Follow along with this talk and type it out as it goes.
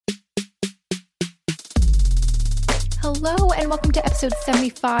Hello and welcome to episode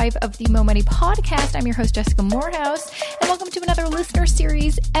 75 of the Mo Money Podcast. I'm your host, Jessica Morehouse, and welcome to another listener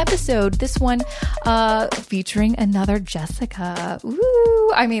series episode. This one featuring another Jessica.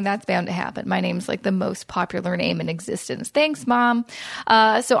 Ooh, I mean, that's bound to happen. My name's like the most popular name in existence. Thanks, Mom.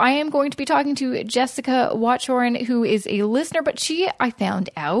 So I am going to be talking to Jessica Watchorn, who is a listener, but she, I found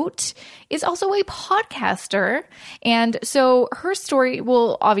out, is also a podcaster. And so her story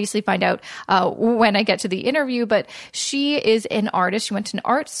we'll obviously find out when I get to the interview, but she is an artist. She went to an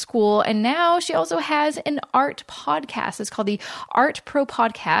art school, and now she also has an art podcast. It's called the Art Pro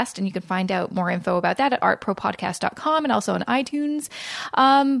Podcast, and you can find out more info about that at artpropodcast.com and also on iTunes.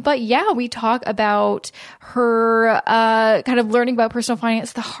 But yeah, we talk about her kind of learning about personal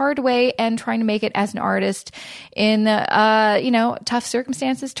finance the hard way and trying to make it as an artist in, tough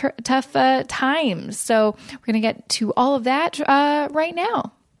circumstances, tough times. So we're going to get to all of that right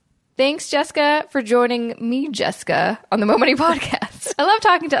now. Thanks, Jessica, for joining me, Jessica, on the Mo Money Podcast. I love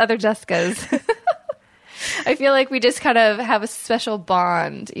talking to other Jessicas. I feel like we just kind of have a special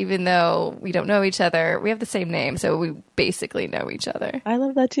bond, even though we don't know each other. We have the same name, so we basically know each other. I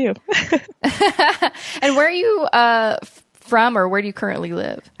love that too. And where are you from, or where do you currently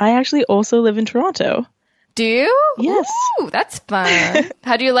live? I actually also live in Toronto. Do you? Yes. Ooh, that's fun.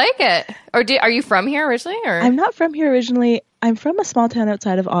 How do you like it? Or are you from here originally? Or? I'm not from here originally. I'm from a small town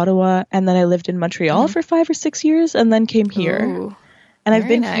outside of Ottawa, and then I lived in Montreal for 5 or 6 years, and then came here. Ooh, and I've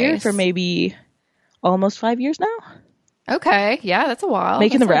been nice. here for maybe almost 5 years now. Okay. Yeah, that's a while.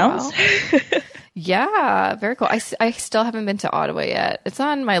 Making the rounds. Yeah, very cool. I still haven't been to Ottawa yet. It's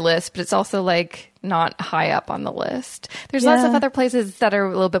on my list, but it's also like not high up on the list. There's lots of other places that are a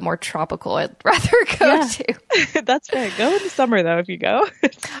little bit more tropical I'd rather go to. That's right. Go in the summer though if you go.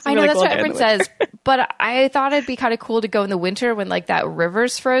 I know, that's what everyone says. But I thought it'd be kind of cool to go in the winter when like that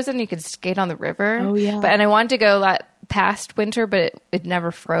river's frozen. You could skate on the river. Oh yeah. And I wanted to go past winter, but it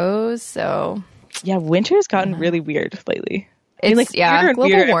never froze. So yeah, winter's gotten really weird lately. It's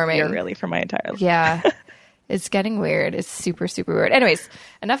global warming. Year, really, for my entire life. Yeah. It's getting weird. It's super, super weird. Anyways,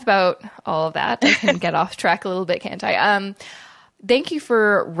 enough about all of that. I can get off track a little bit, can't I? Thank you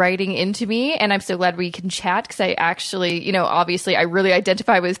for writing into me, and I'm so glad we can chat because I actually, obviously I really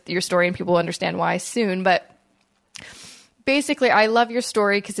identify with your story and people will understand why soon. But basically, I love your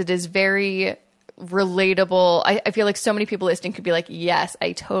story because it is very relatable. I feel like so many people listening could be like, yes,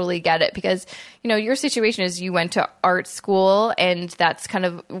 I totally get it, because your situation is you went to art school and that's kind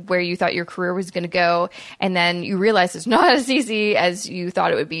of where you thought your career was going to go, and then you realized it's not as easy as you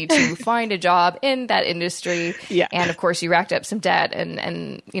thought it would be to find a job in that industry. And of course you racked up some debt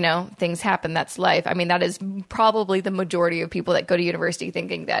and things happen. That's life. I mean, that is probably the majority of people that go to university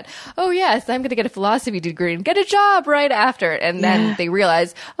thinking that, oh yes, I'm going to get a philosophy degree and get a job right after, and then they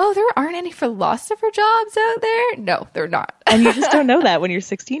realize, oh, there aren't any philosopher jobs out there. No, they're not. And you just don't know that when you're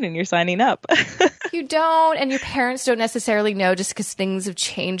 16 and you're signing up. You don't, and your parents don't necessarily know, just because things have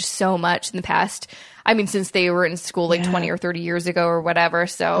changed so much in the past. I mean, since they were in school 20 or 30 years ago or whatever.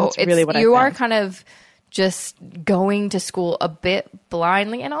 So that's really what you are kind of just going to school a bit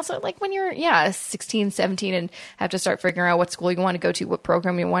blindly. And also like when you're 16, 17 and have to start figuring out what school you want to go to, what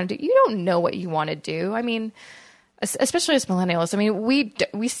program you want to do, you don't know what you want to do. I mean, especially as millennials, I mean,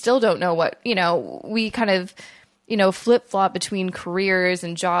 we still don't know what, we kind of, flip-flop between careers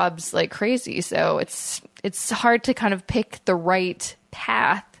and jobs like crazy. So it's hard to kind of pick the right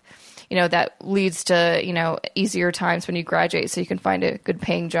path, that leads to, easier times when you graduate so you can find a good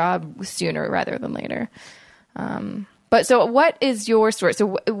paying job sooner rather than later. But so what is your story?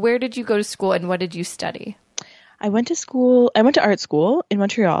 So where did you go to school and what did you study? I went to art school in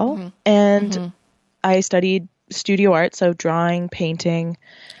Montreal, and I studied studio art, so drawing, painting,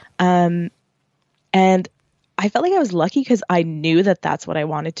 and I felt like I was lucky because I knew that that's what I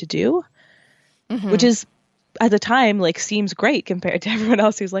wanted to do, which is at the time like seems great compared to everyone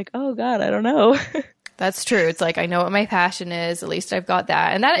else who's like, oh God, I don't know. That's true. It's like, I know what my passion is. At least I've got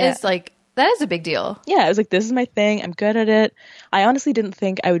that. And that is a big deal. Yeah. I was like, this is my thing. I'm good at it. I honestly didn't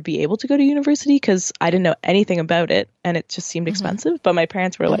think I would be able to go to university because I didn't know anything about it and it just seemed expensive. But my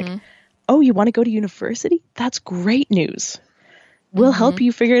parents were like, oh, you want to go to university? That's great news. We'll help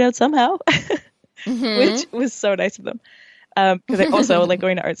you figure it out somehow. Which was so nice of them. Because I also like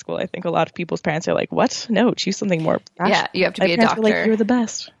going to art school. I think a lot of people's parents are like, what? No, choose something more rational. Yeah, you have to be my a parents doctor. Were like, you're the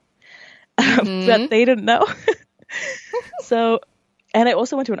best. But they didn't know. And I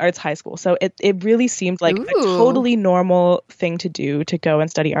also went to an arts high school. So it really seemed like a totally normal thing to do, to go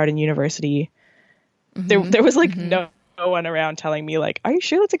and study art in university. There was like no one around telling me like, are you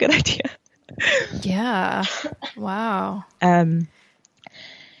sure that's a good idea? Yeah. Wow. And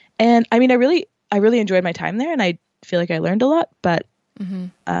I mean, I really enjoyed my time there, and I feel like I learned a lot, but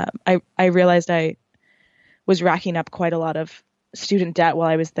I realized I was racking up quite a lot of student debt while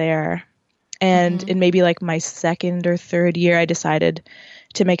I was there. And in maybe like my second or third year, I decided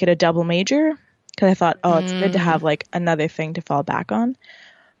to make it a double major because I thought, oh, it's good to have like another thing to fall back on.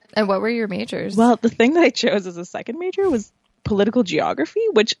 And what were your majors? Well, the thing that I chose as a second major was political geography,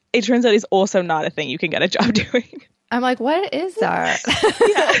 which it turns out is also not a thing you can get a job doing. I'm like, what is that?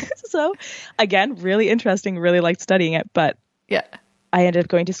 Yeah. So again, really interesting, really liked studying it, but yeah, I ended up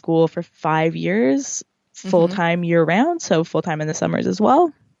going to school for 5 years, full-time year round. So full-time in the summers as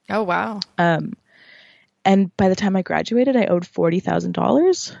well. Oh, wow. And by the time I graduated, I owed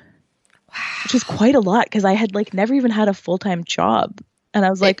 $40,000, which is quite a lot because I had like never even had a full-time job. And I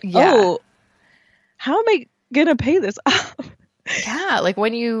was like, oh, how am I going to pay this off? Yeah. Like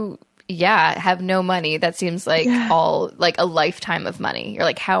when you, have no money, that seems like all like a lifetime of money. You're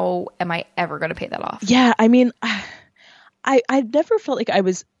like, how am I ever going to pay that off? Yeah. I mean, I never felt like I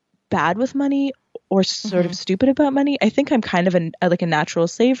was bad with money or sort of stupid about money. I think I'm kind of a natural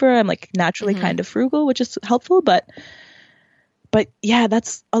saver. I'm like naturally kind of frugal, which is helpful, but yeah,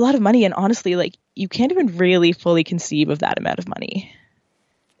 that's a lot of money. And honestly, like you can't even really fully conceive of that amount of money.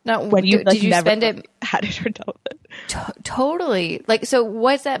 Now, when you did you never spend it? Had it or dealt with it. Totally. Like, so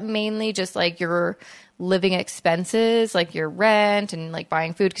was that mainly just like your living expenses, like your rent and like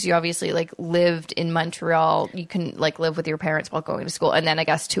buying food? Because you obviously like lived in Montreal. You can like live with your parents while going to school, and then I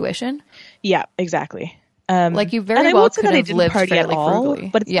guess tuition. Yeah, exactly. Like you very well could have lived party fairly at all, frugally.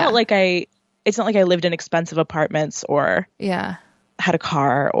 but it's not like I lived in expensive apartments or had a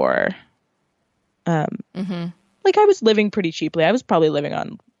car or like I was living pretty cheaply. I was probably living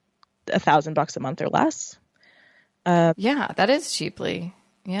on $1,000 a month or less. That is cheaply.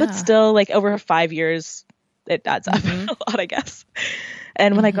 Yeah. But still, like over 5 years, it adds up a lot, I guess.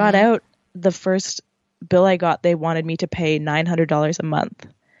 And when I got out, the first bill I got, they wanted me to pay $900 a month,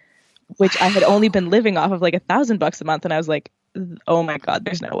 which I had only been living off of like $1,000 a month. And I was like, oh my God,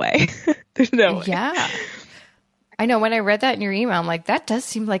 there's no way. There's no way. Yeah. I know when I read that in your email, I'm like, that does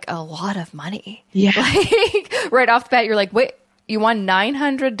seem like a lot of money. Yeah. Like right off the bat, you're like, wait, you want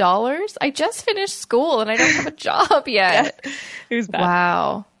 $900? I just finished school and I don't have a job yet. Yeah, it was bad.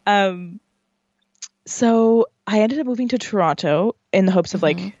 Wow. So I ended up moving to Toronto in the hopes of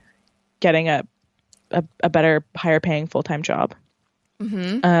like getting a better, higher paying full-time job.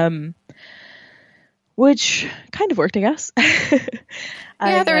 Which kind of worked, I guess.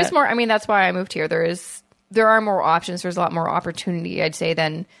 There is more. I mean, that's why I moved here. There are more options. There's a lot more opportunity, I'd say,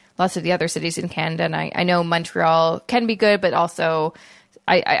 than lots of the other cities in Canada. And I know Montreal can be good, but also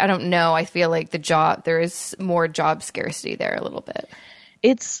I don't know. I feel like there is more job scarcity there a little bit.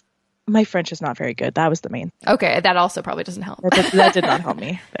 My French is not very good. That was the main thing. Okay. That also probably doesn't help. That did not help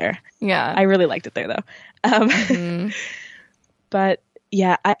me there. Yeah. I really liked it there though. But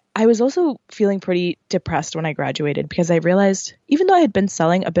yeah, I was also feeling pretty depressed when I graduated because I realized even though I had been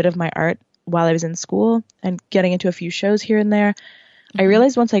selling a bit of my art while I was in school and getting into a few shows here and there, I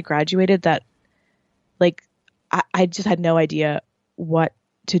realized once I graduated that like I just had no idea what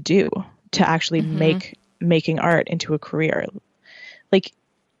to do to actually make making art into a career. Like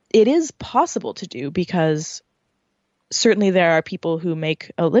it is possible to do because certainly there are people who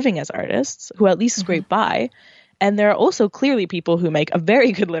make a living as artists who at least scrape by. And there are also clearly people who make a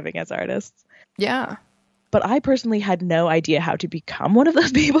very good living as artists. Yeah. But I personally had no idea how to become one of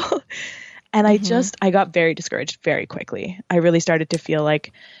those people. And I got very discouraged very quickly. I really started to feel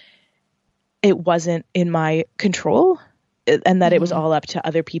like it wasn't in my control and that it was all up to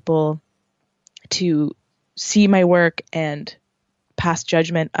other people to see my work and pass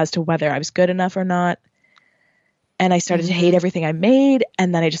judgment as to whether I was good enough or not. And I started to hate everything I made.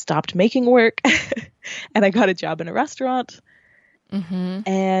 And then I just stopped making work. And I got a job in a restaurant.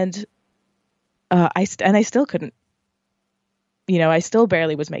 And I still couldn't, I still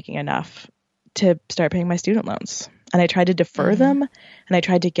barely was making enough to start paying my student loans. And I tried to defer them. And I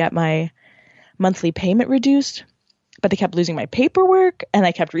tried to get my monthly payment reduced. But they kept losing my paperwork. And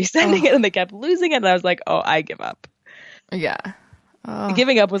I kept resending it. And they kept losing it. And I was like, oh, I give up. Yeah.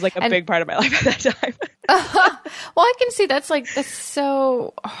 Giving up was like a big part of my life at that time. Well, I can see that's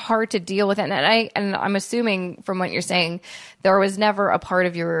so hard to deal with. And I'm assuming from what you're saying, there was never a part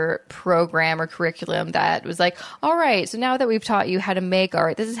of your program or curriculum that was like, all right, so now that we've taught you how to make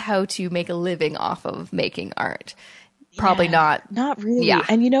art, this is how to make a living off of making art. Probably not. Not really. Yeah.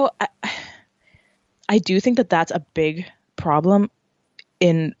 And I do think that that's a big problem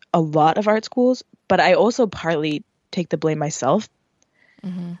in a lot of art schools, but I also partly take the blame myself.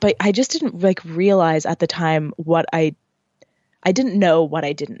 But I just didn't realize at the time what I didn't know what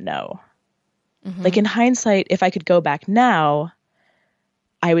I didn't know. Like in hindsight, if I could go back now,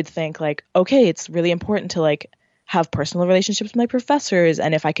 I would think like, okay, it's really important to like have personal relationships with my professors.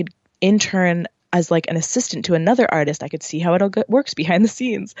 And if I could intern as like an assistant to another artist, I could see how it all works behind the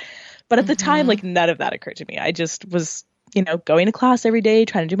scenes. But at the time, like none of that occurred to me. I just was, you know, going to class every day,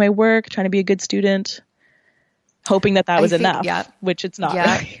 trying to do my work, trying to be a good student, hoping that was enough, which it's not.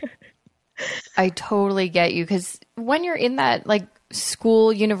 Yeah. I totally get you, because when you're in that like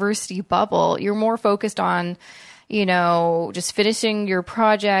school, university bubble, you're more focused on, you know, just finishing your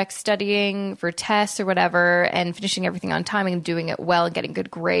project, studying for tests or whatever, and finishing everything on time and doing it well and getting good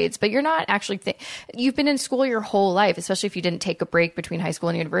grades. But you're not actually, you've been in school your whole life, especially if you didn't take a break between high school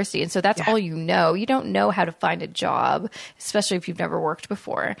and university. And so that's all you know. You don't know how to find a job, especially if you've never worked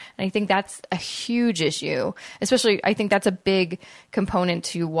before. And I think that's a huge issue, especially I think that's a big component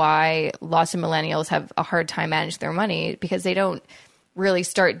to why lots of millennials have a hard time managing their money, because they don't really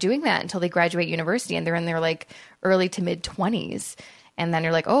start doing that until they graduate university and they're in their like early to mid 20s. And then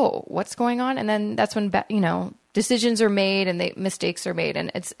you're like, oh, what's going on? And then that's when, you know, decisions are made and mistakes are made.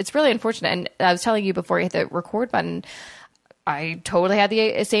 And it's really unfortunate. And I was telling you before you hit the record button, I totally had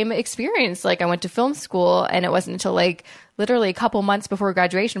the same experience. Like I went to film school, and it wasn't until like literally a couple months before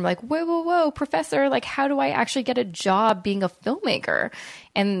graduation, I'm like, whoa, professor, like how do I actually get a job being a filmmaker?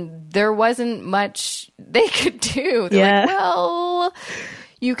 And there wasn't much they could do. They're like, well,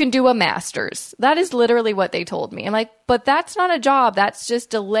 you can do a master's. That is literally what they told me. I'm like, but that's not a job. That's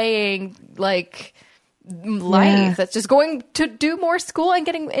just delaying like life. That's just going to do more school and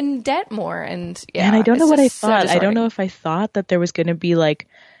getting in debt more. And and I don't know what I thought. I don't know if I thought that there was going to be like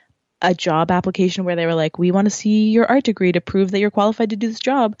a job application where they were like, we want to see your art degree to prove that you're qualified to do this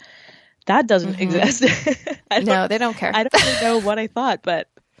job. That doesn't exist. No, they don't care. I don't really know what I thought, but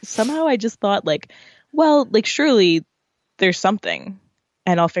somehow I just thought like, well, like surely there's something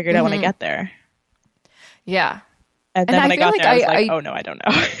and I'll figure it out when I get there. Yeah. And then when I got there, I was like, oh no, I don't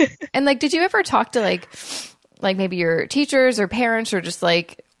know. And like, did you ever talk to like maybe your teachers or parents or just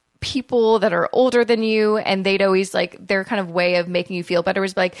like people that are older than you, and they'd always like their kind of way of making you feel better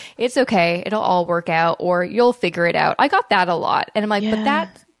was like, it's okay, it'll all work out, or you'll figure it out. I got that a lot. And I'm like, but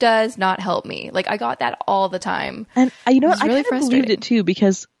that does not help me. Like I got that all the time. And you know what? Really I kind of believed it too,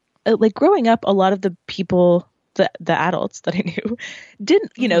 because like growing up, a lot of the people, the adults that I knew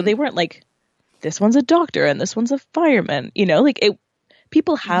didn't, you know, they weren't like, this one's a doctor and this one's a fireman, you know, like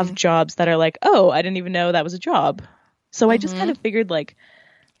people have jobs that are like, oh, I didn't even know that was a job. So I just kind of figured like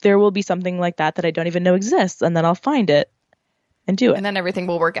there will be something like that I don't even know exists, and then I'll find it and do it. And then everything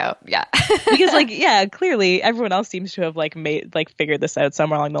will work out. Yeah. Because like, yeah, clearly everyone else seems to have like figured this out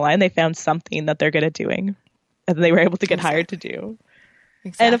somewhere along the line. They found something that they're good at doing and they were able to get hired to do.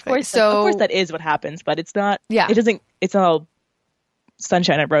 Exactly. And of course that is what happens, but it's not, it's not all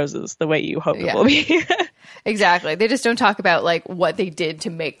sunshine and roses the way you hope it will be. Exactly. They just don't talk about like what they did to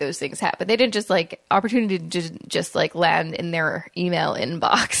make those things happen. They didn't just like opportunity to just like land in their email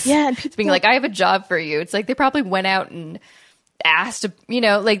inbox. Yeah. And people being like, I have a job for you. It's like they probably went out and asked, you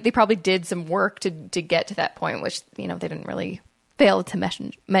know, like they probably did some work to get to that point, which, you know, they didn't really fail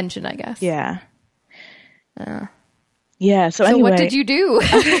to mention, I guess. Yeah. Yeah. So anyway, what did you do?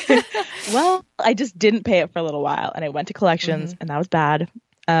 Well, I just didn't pay it for a little while, and I went to collections, and that was bad.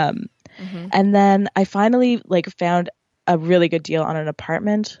 And then I finally like found a really good deal on an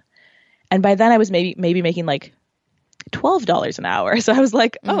apartment, and by then I was maybe making like $12 an hour. So I was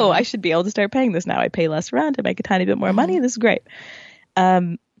like, oh, I should be able to start paying this now. I pay less rent, I make a tiny bit more money. This is great.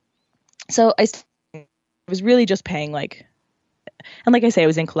 So I was really just paying like, and like I say, I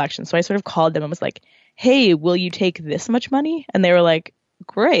was in collections, so I sort of called them and was like, hey, will you take this much money? And they were like,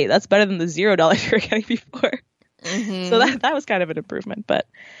 great, that's better than the $0 you were getting before. So that was kind of an improvement. But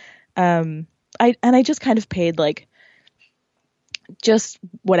I just kind of paid like just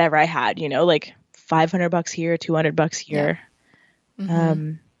whatever I had, you know, like $500 here, $200 here.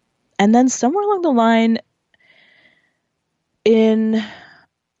 And then somewhere along the line in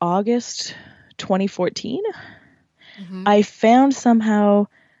August 2014, I found somehow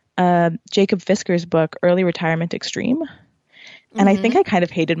Jacob Fisker's book, Early Retirement Extreme. And I think I kind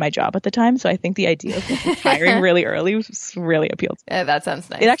of hated my job at the time. So I think the idea of like, retiring really early really appealed to me. Yeah, that sounds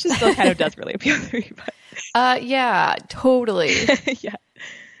nice. It actually still kind of does really appeal to me. But. Yeah, totally.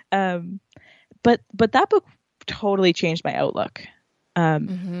 Yeah. But that book totally changed my outlook.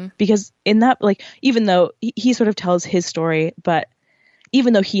 Because in that, like, even though he sort of tells his story, but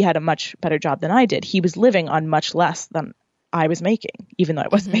even though he had a much better job than I did, he was living on much less than I was making, even though I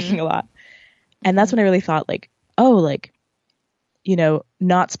wasn't making a lot. And that's when I really thought like, oh, like, you know,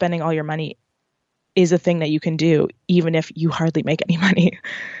 not spending all your money is a thing that you can do, even if you hardly make any money.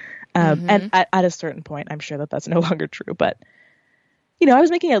 And at a certain point, I'm sure that that's no longer true. But, you know, I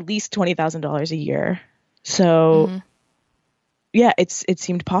was making at least $20,000 a year. So, yeah, it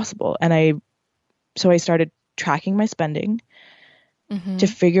seemed possible. And so I started tracking my spending to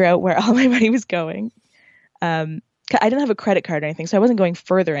figure out where all my money was going. I didn't have a credit card or anything, so I wasn't going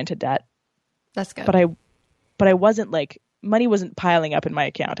further into debt. That's good. But I wasn't like, money wasn't piling up in my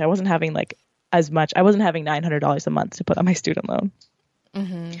account. I wasn't having like as much. I wasn't having $900 a month to put on my student loan.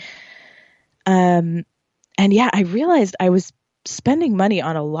 And yeah, I realized I was spending money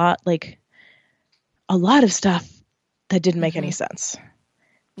on a lot of stuff that didn't make any sense.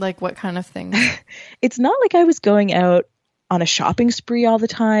 Like what kind of things? It's not like I was going out on a shopping spree all the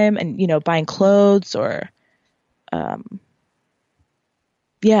time and, you know, buying clothes or,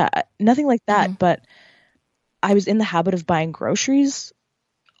 nothing like that. But I was in the habit of buying groceries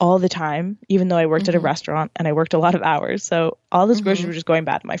all the time, even though I worked at a restaurant and I worked a lot of hours. So all those groceries were just going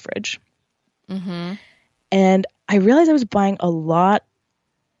bad in my fridge. And I realized I was spending a lot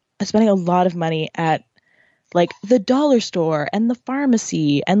of money at like the dollar store and the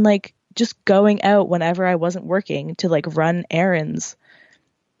pharmacy and like just going out whenever I wasn't working to like run errands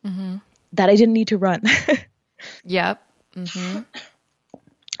that I didn't need to run. Yep.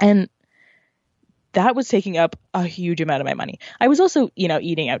 And that was taking up a huge amount of my money. I was also, you know,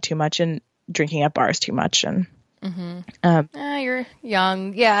 eating out too much and drinking at bars too much. And you're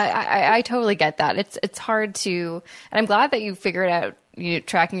young. Yeah, I totally get that. It's hard to, and I'm glad that you figured out, you know,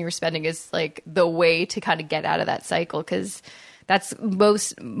 tracking your spending is like the way to kind of get out of that cycle, because that's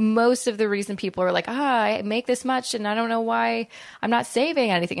most of the reason people are like, I make this much and I don't know why I'm not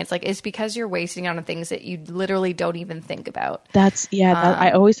saving anything. It's because you're wasting on things that you literally don't even think about.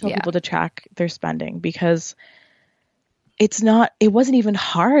 I always tell people to track their spending, because it wasn't even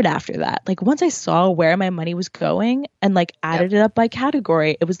hard after that. Like once I saw where my money was going and like added it up by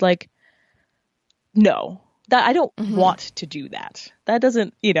category, it was like, no, that I don't want to do that. That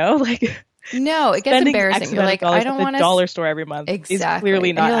doesn't, you know, like. No, it gets embarrassing. You're like, I don't want to. The dollar store every month is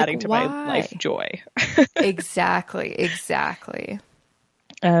clearly not adding to my life joy. Exactly.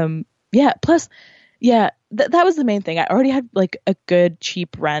 Plus, that was the main thing. I already had like a good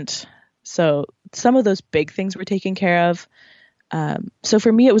cheap rent, so some of those big things were taken care of. So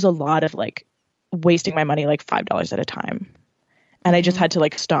for me, it was a lot of like wasting my money like $5 at a time. And I just had to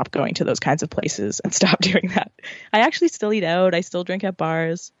like stop going to those kinds of places and stop doing that. I actually still eat out. I still drink at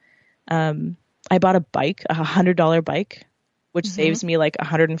bars. I bought a bike, a $100 bike, which saves me like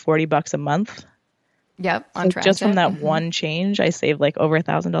 $140 a month. Yep. On transit. Just from that one change, I saved like over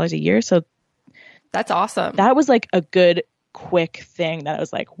 $1,000 a year. So that's awesome. That was like a good, quick thing that I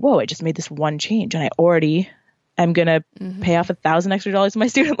was like, whoa, I just made this one change and I already am going to pay off $1,000 extra in my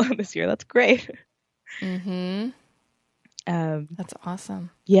student loan this year. That's great. That's awesome.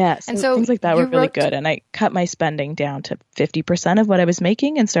 Yeah. So things like that were really good. And I cut my spending down to 50% of what I was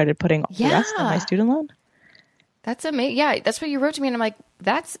making and started putting the rest on my student loan. That's amazing. Yeah. That's what you wrote to me. And I'm like,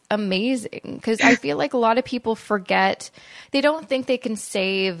 that's amazing. Because I feel like a lot of people forget, they don't think they can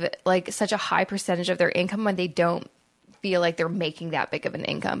save like such a high percentage of their income when they don't feel like they're making that big of an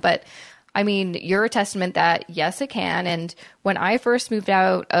income. But I mean, you're a testament that yes, it can. And when I first moved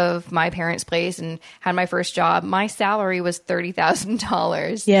out of my parents' place and had my first job, my salary was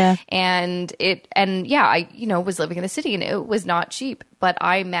 $30,000. Yeah. And I, you know, was living in the city and it was not cheap, but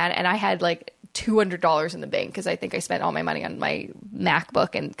I had like $200 in the bank because I think I spent all my money on my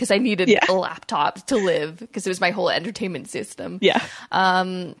MacBook and because I needed a laptop to live because it was my whole entertainment system. Yeah.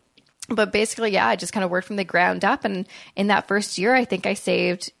 But basically, I just kind of worked from the ground up. And in that first year, I think I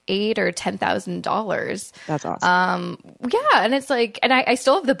saved $8,000 or $10,000. That's awesome. And it's like, and I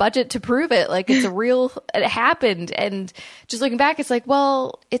still have the budget to prove it. Like it's it happened. And just looking back, it's like,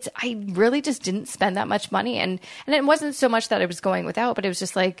 well, I really just didn't spend that much money. And it wasn't so much that I was going without, but it was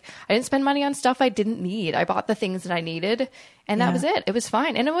just like, I didn't spend money on stuff I didn't need. I bought the things that I needed. And that was it. It was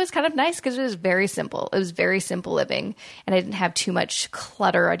fine. And it was kind of nice because it was very simple. It was very simple living. And I didn't have too much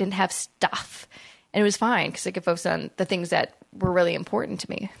clutter. I didn't have stuff. And it was fine because I could focus on the things that were really important to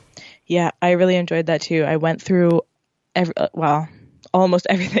me. Yeah, I really enjoyed that too. I went through almost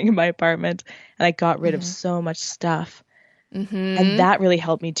everything in my apartment and I got rid of so much stuff. And that really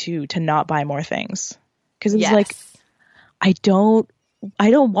helped me too, to not buy more things. Because it's like, I don't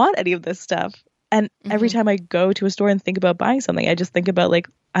want any of this stuff. And every time I go to a store and think about buying something, I just think about like,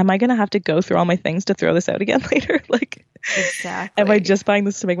 am I going to have to go through all my things to throw this out again later? Like, exactly. Am I just buying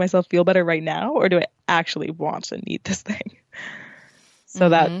this to make myself feel better right now? Or do I actually want and need this thing? So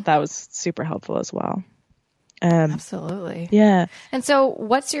that was super helpful as well. Absolutely. Yeah. And so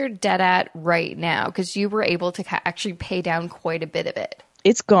what's your debt at right now? Because you were able to actually pay down quite a bit of it.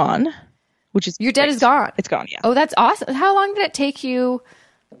 It's gone, which is Your debt great. is gone. It's gone, yeah. Oh, that's awesome. How long did it take you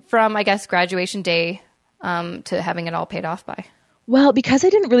from, I guess, graduation day to having it all paid off by? Well, because I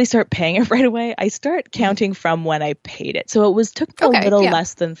didn't really start paying it right away, I start counting from when I paid it. So it took a little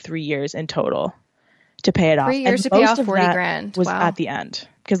less than 3 years in total to pay it off. 3 years and to pay most off of 40 that grand. was Wow. at the end.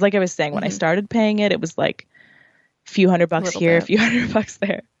 Because like I was saying, when I started paying it, it was like a few $100 here, a few $100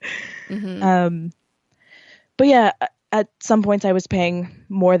 there. But yeah, at some points I was paying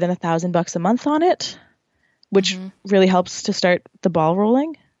more than $1,000 a month on it, which really helps to start the ball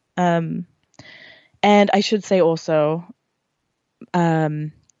rolling. And I should say also,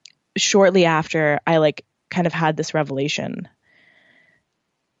 shortly after I like kind of had this revelation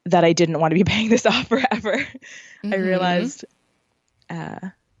that I didn't want to be paying this off forever. I realized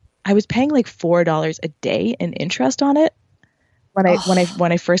I was paying like $4 a day in interest on it when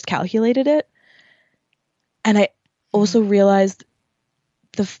I first calculated it. And I also realized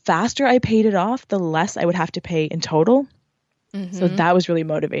the faster I paid it off, the less I would have to pay in total. So that was really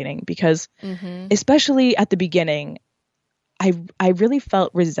motivating because especially at the beginning, I really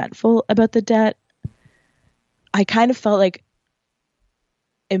felt resentful about the debt. I kind of felt like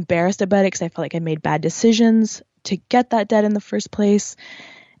embarrassed about it because I felt like I made bad decisions to get that debt in the first place.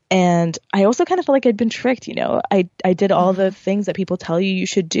 And I also kind of felt like I'd been tricked, you know. I did all the things that people tell you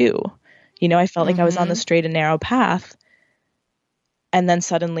should do. You know, I felt like I was on the straight and narrow path. And then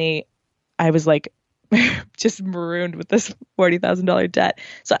suddenly I was like just marooned with this $40,000 debt.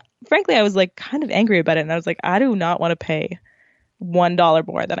 So frankly, I was like kind of angry about it. And I was like, I do not want to pay $1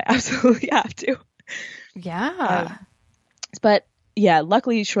 more than I absolutely have to. Yeah. But yeah,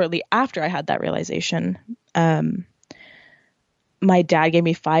 luckily shortly after I had that realization, my dad gave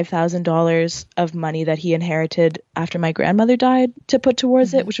me $5,000 of money that he inherited after my grandmother died to put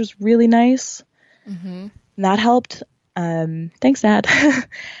towards it, which was really nice. And that helped. Thanks, Dad.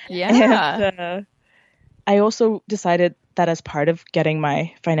 Yeah. And, I also decided that as part of getting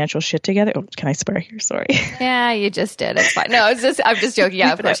my financial shit together, can I swear here? Sorry. Yeah, you just did. It's fine. No, I'm just joking.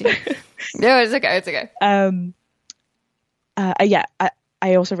 Yeah, of course you can. No, it's okay. It's okay.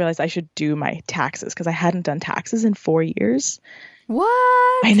 I also realized I should do my taxes because I hadn't done taxes in 4 years.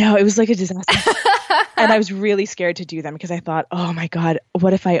 What? I know, it was like a disaster. And I was really scared to do them because I thought, oh my God,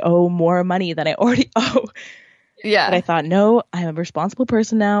 what if I owe more money than I already owe? Yeah. But I thought, no, I'm a responsible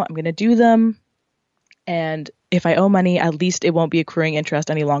person now. I'm going to do them. And if I owe money, at least it won't be accruing interest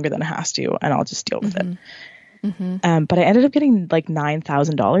any longer than it has to. And I'll just deal with it. But I ended up getting like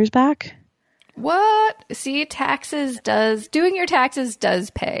 $9,000 back. What? See, doing your taxes does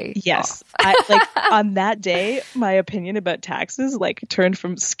pay. Yes. On that day, my opinion about taxes like turned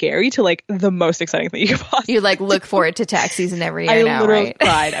from scary to like the most exciting thing you could possibly You like look forward to tax season every year now, I literally right?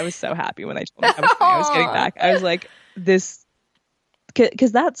 cried. I was so happy when I told them how much money I was getting back. I was like, this,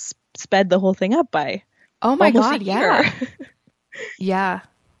 because that sped the whole thing up by oh my almost God, a year. yeah. Yeah.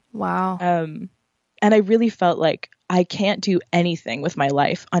 Wow. And I really felt like I can't do anything with my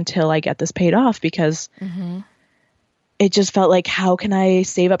life until I get this paid off because it just felt like, how can I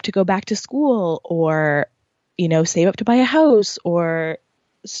save up to go back to school or, you know, save up to buy a house or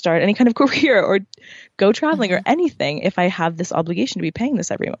start any kind of career or go traveling or anything if I have this obligation to be paying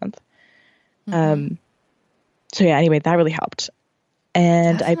this every month. So yeah, anyway, that really helped.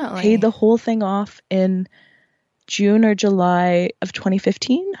 And Definitely. I paid the whole thing off in June or July of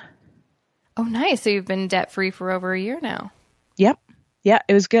 2015. Oh, nice. So you've been debt free for over a year now. Yep. Yeah,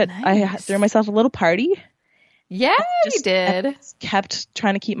 it was good. I Nice. threw myself a little party. Yeah, you did. Kept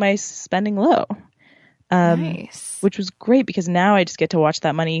trying to keep my spending low. Nice. Which was great because now I just get to watch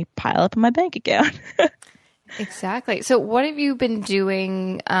that money pile up in my bank account. Exactly. So what have you been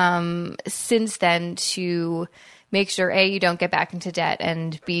doing since then to make sure, A, you don't get back into debt,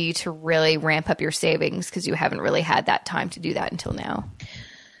 and B, to really ramp up your savings because you haven't really had that time to do that until now?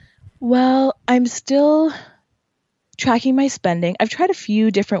 Well, I'm still tracking my spending. I've tried a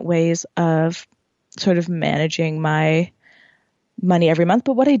few different ways of sort of managing my money every month.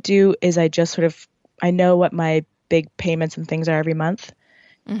 But what I do is I know what my big payments and things are every month.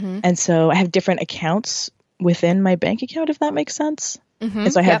 And so I have different accounts within my bank account, if that makes sense.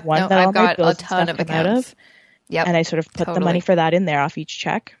 And so I have one that all I've my got bills a and ton stuff of come out accounts. of. Yep. And I sort of put the Totally. money for that in there off each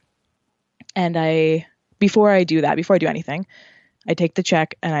check. And before I do anything, I take the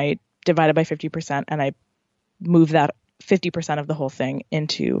check and I divide it by 50% and I move that 50% of the whole thing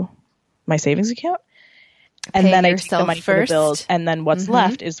into my savings account. And Pay then I take the yourself money for the first. bills, and then what's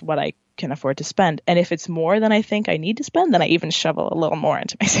left is what I can afford to spend. And if it's more than I think I need to spend, then I even shovel a little more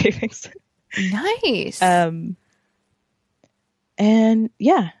into my savings. Nice. And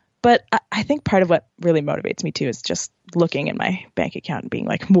yeah, But I think part of what really motivates me too is just looking in my bank account and being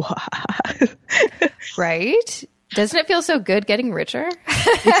like, right? Doesn't it feel so good getting richer?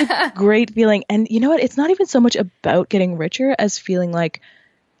 It's a great feeling. And you know what? It's not even so much about getting richer as feeling like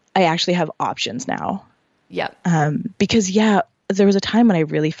I actually have options now. Yep. Because there was a time when I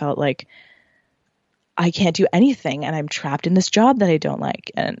really felt like I can't do anything and I'm trapped in this job that I don't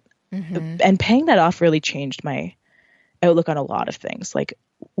like. And paying that off really changed my outlook on a lot of things. Like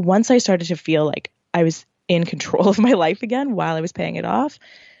once I started to feel like I was in control of my life again while I was paying it off,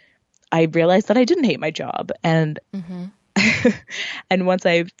 I realized that I didn't hate my job. And and once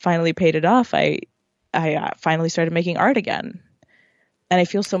I finally paid it off, I finally started making art again. And I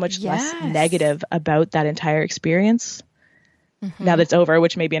feel so much less negative about that entire experience now that it's over,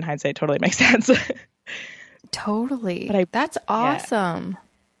 which maybe in hindsight totally makes sense. Totally. But that's awesome.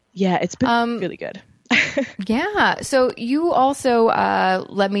 Yeah, it's been really good. Yeah. So you also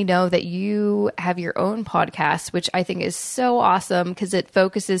let me know that you have your own podcast, which I think is so awesome because it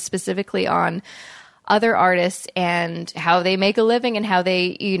focuses specifically on other artists and how they make a living and how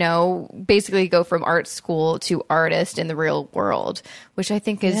they, basically go from art school to artist in the real world, which I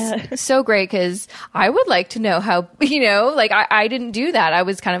think is so great because I would like to know how, I didn't do that. I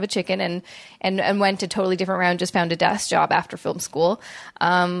was kind of a chicken and went a totally different route, just found a desk job after film school.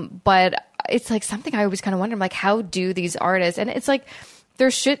 But it's like something I always kind of wonder, like, how do these artists, and it's like,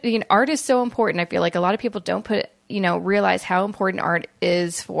 art is so important. I feel like a lot of people don't realize how important art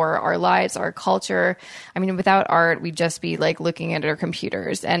is for our lives, our culture. I mean, without art, we'd just be like looking at our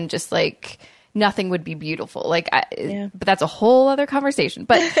computers and just like nothing would be beautiful. But that's a whole other conversation.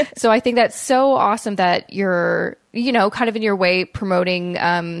 But so I think that's so awesome that you're, kind of in your way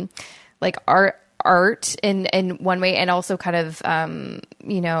promoting, like art in one way, and also kind of,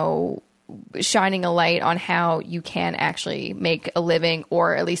 shining a light on how you can actually make a living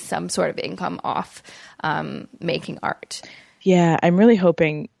or at least some sort of income off making art. Yeah, I'm really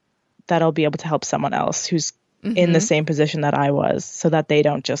hoping that I'll be able to help someone else who's in the same position that I was, so that they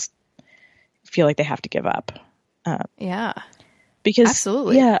don't just feel like they have to give up. Because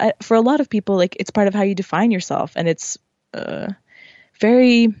absolutely. For a lot of people, like, it's part of how you define yourself, and it's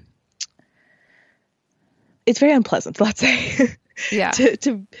very unpleasant, let's say.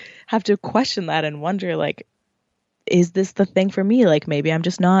 to have to question that and wonder, like, is this the thing for me? Like, maybe I'm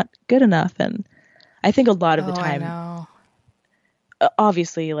just not good enough. And I think a lot of the time,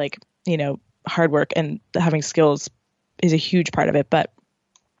 obviously, like, hard work and having skills is a huge part of it. But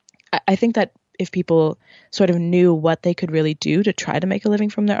I think that if people sort of knew what they could really do to try to make a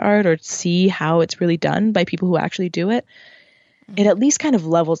living from their art, or see how it's really done by people who actually do it, it at least kind of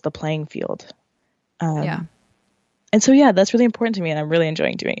levels the playing field. And so, that's really important to me, and I'm really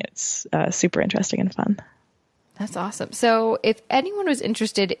enjoying doing it. It's super interesting and fun. That's awesome. So if anyone was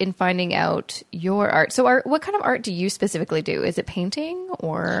interested in finding out your art, what kind of art do you specifically do? Is it painting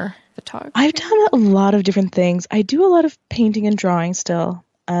or photography? I've done a lot of different things. I do a lot of painting and drawing still.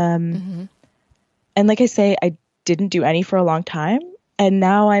 And like I say, I didn't do any for a long time. And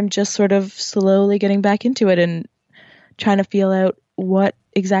now I'm just sort of slowly getting back into it and trying to feel out what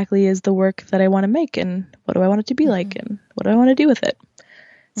exactly is the work that I want to make, and what do I want it to be like, and what do I want to do with it.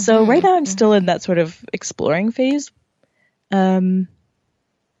 So right now I'm still in that sort of exploring phase. But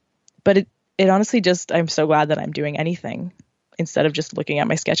it honestly just, I'm so glad that I'm doing anything instead of just looking at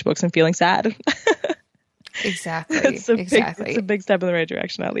my sketchbooks and feeling sad. Exactly. It's a big step in the right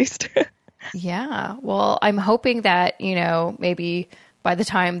direction, at least. Yeah. Well, I'm hoping that, maybe by the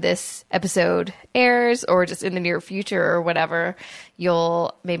time this episode airs, or just in the near future or whatever,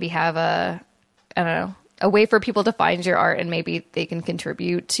 you'll maybe have a way for people to find your art, and maybe they can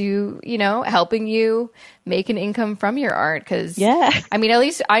contribute to, helping you make an income from your art. Cause I mean, at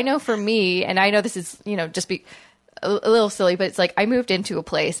least I know for me, and I know this is, just be a little silly, but it's like, I moved into a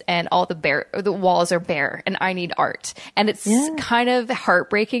place and all the walls are bare and I need art. And it's kind of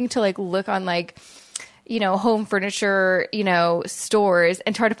heartbreaking to like look on like, home furniture, stores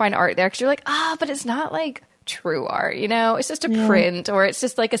and try to find art there. 'Cause you're like, but it's not like true art, it's just a print, or it's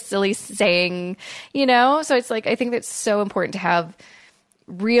just like a silly saying, So it's like, I think that's so important to have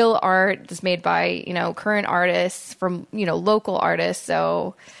real art that's made by, current artists from, local artists.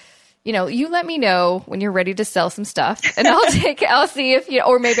 So, you let me know when you're ready to sell some stuff, and I'll see if,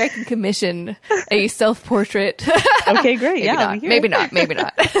 or maybe I can commission a self-portrait. Okay, great. Maybe not. Maybe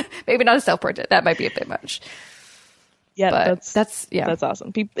not a self-portrait. That might be a bit much. Yeah, but that's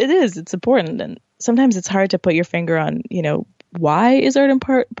awesome. It's important. And sometimes it's hard to put your finger on, why is art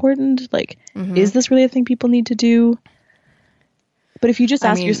important? Like, is this really a thing people need to do? But if you just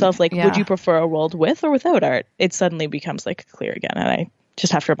ask yourself, like, would you prefer a world with or without art? It suddenly becomes like clear again. And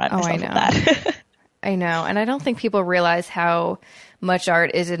just have to remind myself of that. I know. And I don't think people realize how much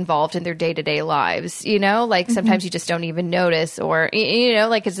art is involved in their day-to-day lives, you know, like sometimes you just don't even notice, or, you know,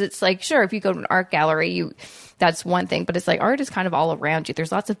 like, 'cause it's like, sure, if you go to an art gallery, that's one thing, but it's like art is kind of all around you.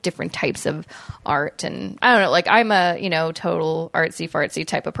 There's lots of different types of art. And I don't know, like I'm a, you know, total artsy fartsy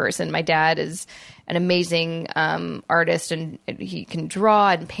type of person. My dad is an amazing artist, and he can draw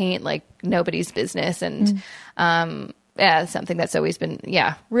and paint like nobody's business. And, yeah, something that's always been,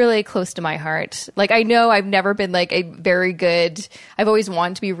 really close to my heart. Like, I know I've never been like I've always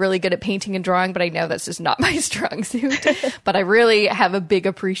wanted to be really good at painting and drawing, but I know that's just not my strong suit. But I really have a big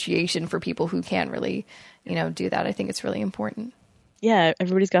appreciation for people who can really, you know, do that. I think it's really important. Yeah,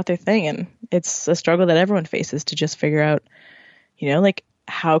 everybody's got their thing, and it's a struggle that everyone faces to just figure out, you know, like,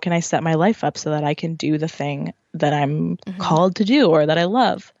 how can I set my life up so that I can do the thing that I'm called to do or that I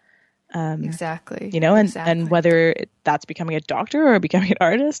love? Exactly. You know, and whether that's becoming a doctor or becoming an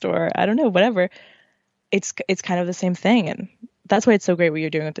artist or I don't know, whatever, it's kind of the same thing. And that's why it's so great what you're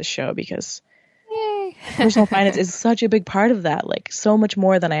doing with this show, because personal finance is such a big part of that, like so much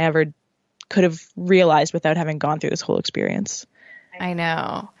more than I ever could have realized without having gone through this whole experience. I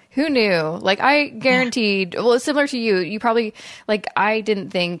know. Who knew? Like, I guaranteed, well, similar to you probably, like, I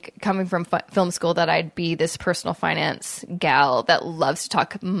didn't think coming from film school that I'd be this personal finance gal that loves to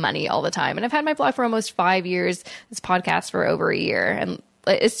talk money all the time. And I've had my blog for almost 5 years, this podcast for over a year. And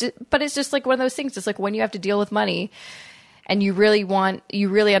it's just like one of those things. It's like when you have to deal with money and you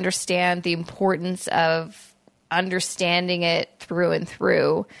really understand the importance of understanding it through and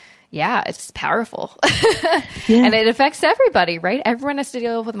through. Yeah, it's powerful. And it affects everybody, right? Everyone has to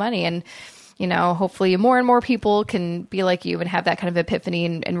deal with money. And, you know, hopefully more and more people can be like you and have that kind of epiphany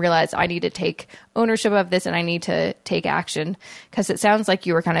and realize I need to take ownership of this and I need to take action. Because it sounds like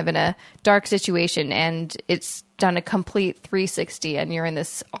you were kind of in a dark situation and it's done a complete 360 and you're in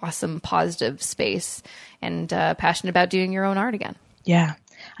this awesome, positive space and passionate about doing your own art again. Yeah.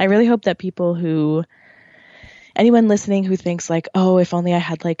 I really hope that anyone listening who thinks like, oh, if only I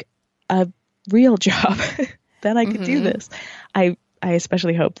had like a real job, then I could do this. I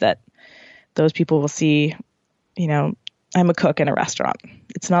especially hope that those people will see, you know, I'm a cook in a restaurant.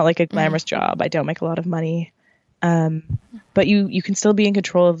 It's not like a glamorous job. I don't make a lot of money. But you can still be in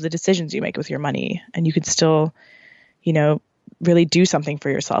control of the decisions you make with your money, and you can still, you know, really do something for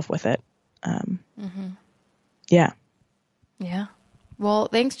yourself with it. Yeah. Yeah. Well,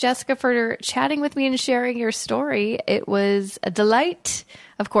 thanks, Jessica, for chatting with me and sharing your story. It was a delight,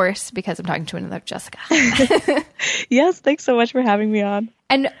 of course, because I'm talking to another Jessica. Yes, thanks so much for having me on.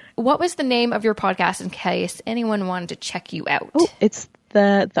 And what was the name of your podcast in case anyone wanted to check you out? Oh, it's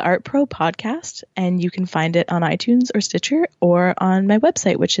the Art Pro Podcast, and you can find it on iTunes or Stitcher or on my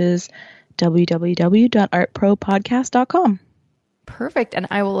website, which is www.artpropodcast.com. Perfect. And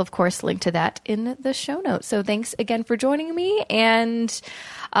I will, of course, link to that in the show notes. So thanks again for joining me. And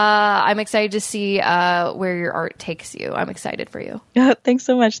I'm excited to see where your art takes you. I'm excited for you. Thanks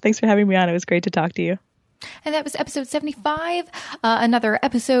so much. Thanks for having me on. It was great to talk to you. And that was episode 75, another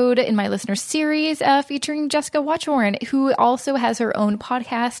episode in my listener series featuring Jessica Watchorn, who also has her own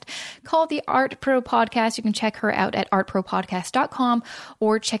podcast called the Art Pro Podcast. You can check her out at artpropodcast.com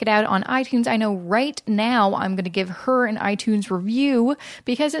or check it out on iTunes. I know right now I'm going to give her an iTunes review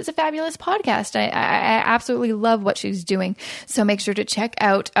because it's a fabulous podcast. I absolutely love what she's doing. So make sure to check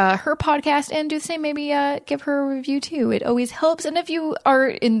out her podcast and do the same. Maybe give her a review too. It always helps. And if you are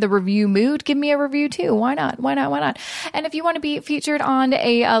in the review mood, give me a review too. Why not? And if you want to be featured on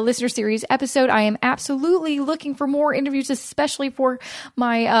a listener series episode, I am absolutely looking for more interviews, especially for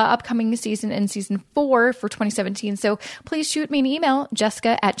my upcoming season and season 4 for 2017. So please shoot me an email,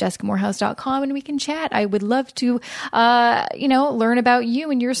 jessica@jessicamorehouse.com, and we can chat. I would love to, learn about you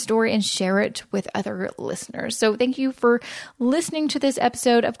and your story and share it with other listeners. So thank you for listening to this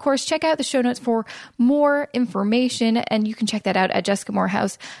episode. Of course, check out the show notes for more information, and you can check that out at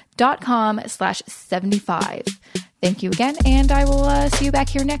jessicamorehouse.com/75. Thank you again, and I will see you back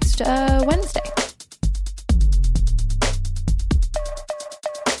here next Wednesday.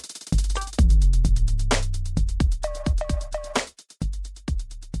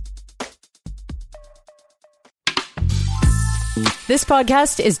 This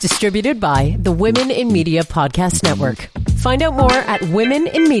podcast is distributed by the Women in Media Podcast Network. Find out more at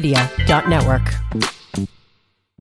womeninmedia.network.